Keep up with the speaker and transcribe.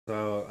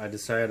So I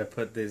decided to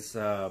put this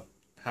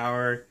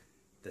power,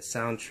 the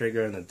sound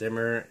trigger, and the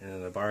dimmer,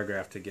 and the bar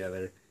graph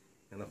together.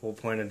 And the whole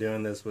point of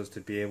doing this was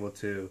to be able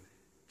to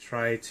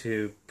try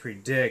to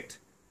predict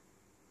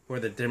where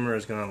the dimmer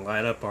is going to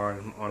light up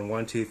on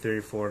 1, 2, 3,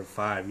 4, and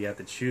 5. You have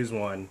to choose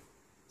one.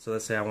 So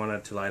let's say I want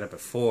it to light up at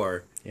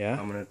 4. Yeah.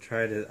 I'm going to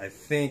try to, I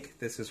think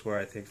this is where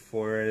I think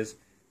 4 is.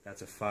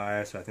 That's a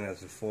 5, so I think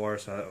that's a 4.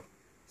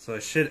 So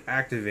it should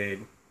activate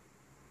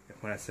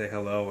when I say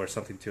hello or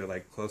something to it,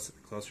 like closer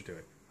to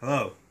it.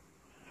 Hello.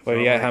 What do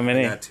you got? How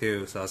many? I got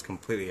 2, so I was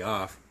completely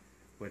off.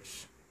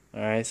 Which.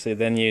 All right. So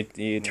then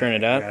you turn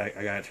it up.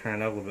 I gotta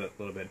turn it up a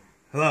little bit.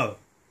 Hello.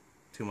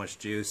 Too much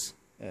juice.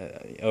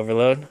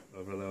 Overload.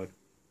 Overload.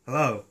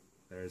 Hello.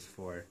 There's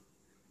 4.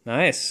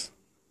 Nice.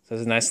 So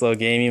it's a nice little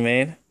game you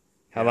made.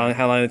 How long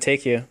did it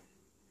take you?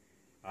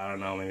 I don't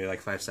know. Maybe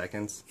like 5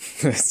 seconds.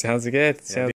 Sounds good. Yeah.